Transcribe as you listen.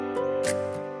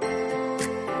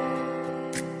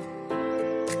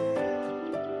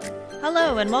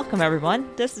Hello and welcome, everyone.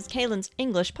 This is Kaylin's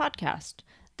English podcast.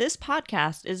 This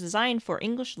podcast is designed for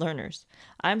English learners.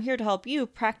 I'm here to help you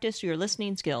practice your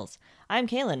listening skills. I'm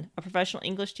Kaylin, a professional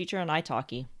English teacher on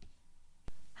italki.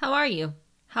 How are you?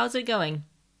 How's it going?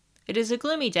 It is a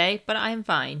gloomy day, but I am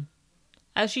fine.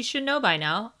 As you should know by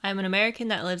now, I am an American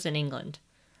that lives in England.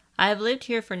 I have lived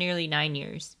here for nearly 9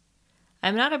 years. I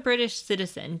am not a British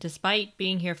citizen, despite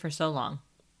being here for so long.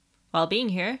 While being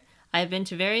here, I have been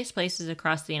to various places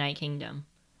across the United Kingdom.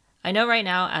 I know right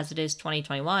now, as it is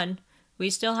 2021, we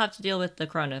still have to deal with the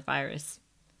coronavirus.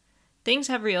 Things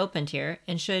have reopened here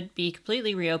and should be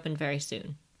completely reopened very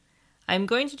soon. I am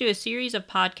going to do a series of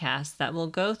podcasts that will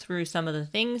go through some of the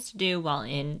things to do while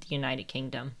in the United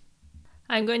Kingdom.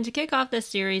 I'm going to kick off this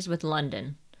series with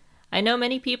London. I know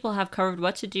many people have covered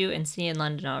what to do and see in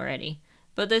London already,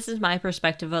 but this is my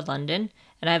perspective of London,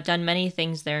 and I've done many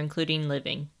things there, including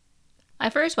living. I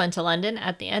first went to London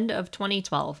at the end of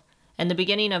 2012 and the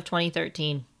beginning of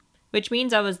 2013, which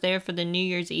means I was there for the New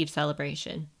Year's Eve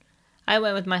celebration. I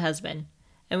went with my husband,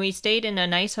 and we stayed in a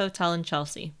nice hotel in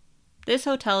Chelsea. This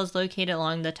hotel is located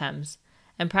along the Thames,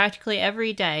 and practically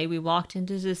every day we walked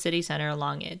into the city centre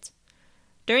along it.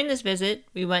 During this visit,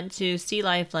 we went to Sea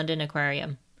Life London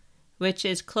Aquarium, which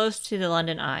is close to the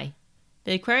London Eye.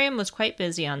 The aquarium was quite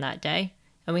busy on that day,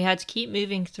 and we had to keep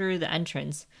moving through the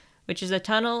entrance, which is a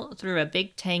tunnel through a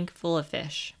big tank full of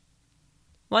fish.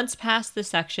 Once past this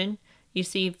section, you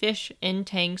see fish in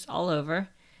tanks all over,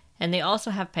 and they also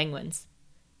have penguins.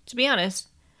 To be honest,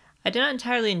 I did not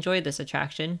entirely enjoy this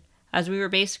attraction, as we were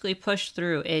basically pushed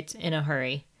through it in a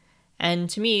hurry, and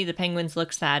to me the penguins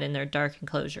look sad in their dark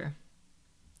enclosure.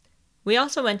 We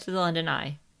also went to the London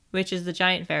Eye, which is the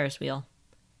giant Ferris wheel.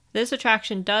 This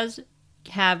attraction does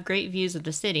have great views of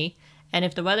the city, and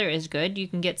if the weather is good, you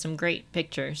can get some great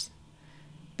pictures.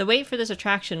 The wait for this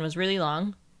attraction was really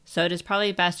long, so it is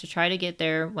probably best to try to get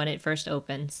there when it first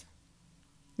opens.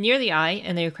 Near the Eye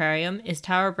and the aquarium is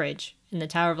Tower Bridge in the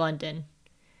Tower of London.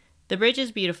 The bridge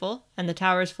is beautiful, and the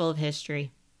tower is full of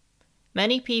history.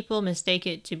 Many people mistake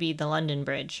it to be the London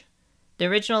Bridge. The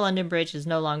original London Bridge is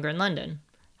no longer in London.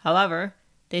 However,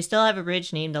 they still have a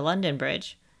bridge named the London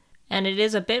Bridge, and it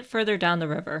is a bit further down the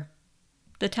river.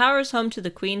 The tower is home to the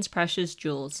Queen's precious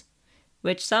jewels,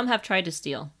 which some have tried to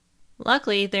steal.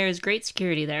 Luckily, there is great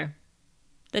security there.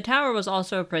 The tower was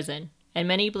also a prison, and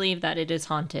many believe that it is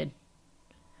haunted.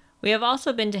 We have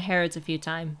also been to Harrods a few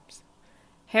times.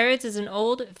 Harrods is an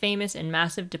old, famous, and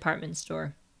massive department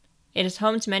store. It is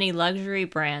home to many luxury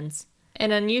brands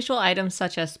and unusual items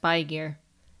such as spy gear.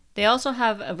 They also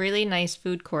have a really nice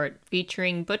food court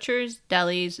featuring butchers,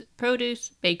 delis, produce,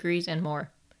 bakeries, and more.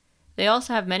 They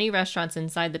also have many restaurants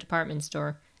inside the department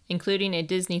store, including a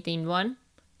Disney-themed one,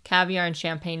 caviar and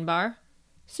champagne bar,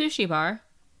 sushi bar,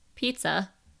 pizza,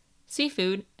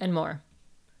 seafood, and more.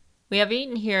 We have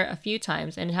eaten here a few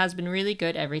times, and it has been really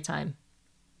good every time.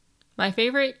 My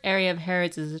favorite area of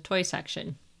Harrods is the toy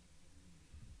section.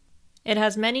 It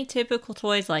has many typical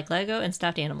toys like Lego and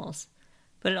stuffed animals,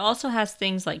 but it also has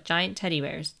things like giant teddy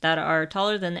bears that are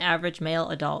taller than the average male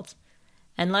adult,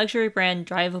 and luxury brand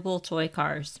drivable toy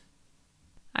cars.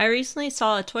 I recently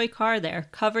saw a toy car there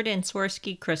covered in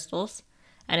Swarovski crystals,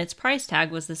 and its price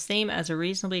tag was the same as a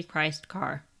reasonably priced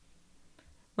car.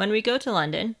 When we go to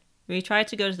London, we try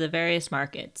to go to the various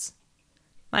markets.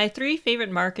 My 3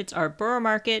 favorite markets are Borough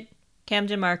Market,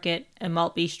 Camden Market, and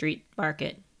Maltby Street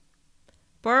Market.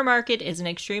 Borough Market is an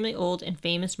extremely old and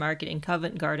famous market in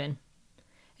Covent Garden.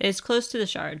 It is close to the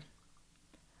Shard.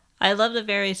 I love the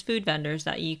various food vendors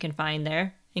that you can find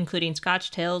there, including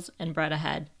Scotch Tails and Bread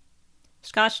Ahead.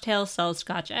 Scotch Tails sells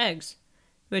Scotch eggs,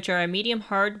 which are a medium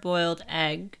hard-boiled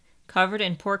egg covered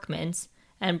in pork mince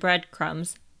and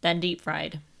breadcrumbs, then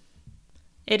deep-fried.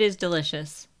 It is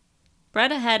delicious.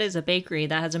 Bread Ahead is a bakery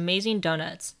that has amazing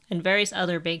donuts and various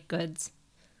other baked goods.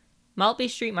 Maltby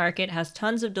Street Market has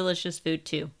tons of delicious food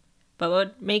too, but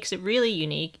what makes it really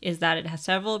unique is that it has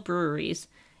several breweries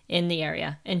in the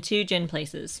area and 2 gin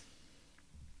places.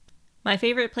 My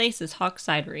favorite place is Hawks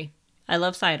Cidery. I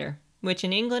love cider, which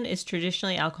in England is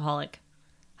traditionally alcoholic.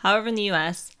 However, in the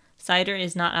US, cider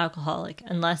is not alcoholic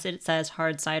unless it says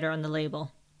hard cider on the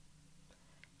label.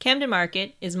 Camden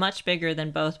Market is much bigger than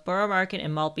both Borough Market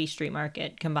and Maltby Street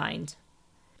Market combined.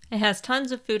 It has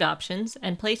tons of food options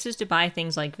and places to buy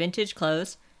things like vintage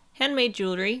clothes, handmade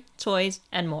jewelry, toys,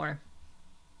 and more.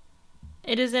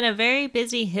 It is in a very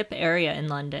busy, hip area in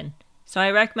London, so I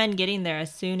recommend getting there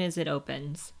as soon as it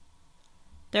opens.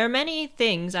 There are many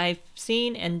things I've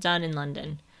seen and done in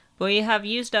London, but we have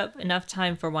used up enough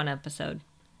time for one episode.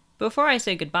 Before I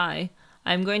say goodbye,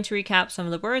 I'm going to recap some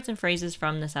of the words and phrases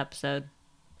from this episode.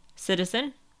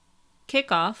 Citizen,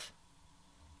 kick off,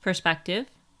 Perspective,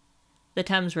 the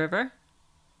Thames River,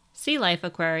 Sea Life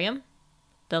Aquarium,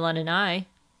 the London Eye,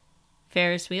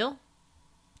 Ferris Wheel,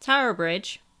 Tower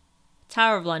Bridge,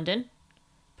 Tower of London,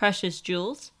 Precious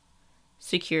Jewels,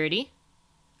 Security,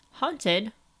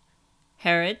 Haunted,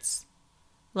 Harrods,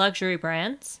 Luxury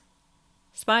Brands,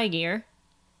 Spy Gear,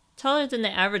 Taller than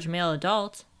the Average Male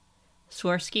Adult,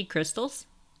 Swarovski Crystals,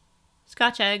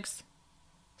 Scotch Eggs,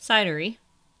 Cidery,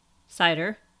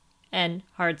 Cider, and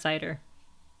Hard Cider.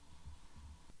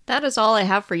 That is all I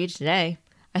have for you today.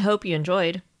 I hope you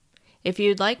enjoyed. If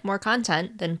you'd like more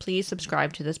content, then please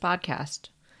subscribe to this podcast.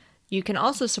 You can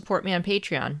also support me on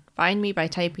Patreon. Find me by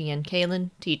typing in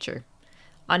Kaylin Teacher.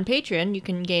 On Patreon, you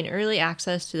can gain early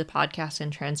access to the podcast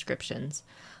and transcriptions.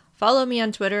 Follow me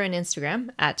on Twitter and Instagram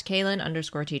at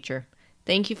Kaylin_teacher.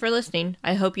 Thank you for listening.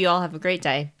 I hope you all have a great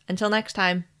day. Until next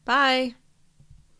time, bye!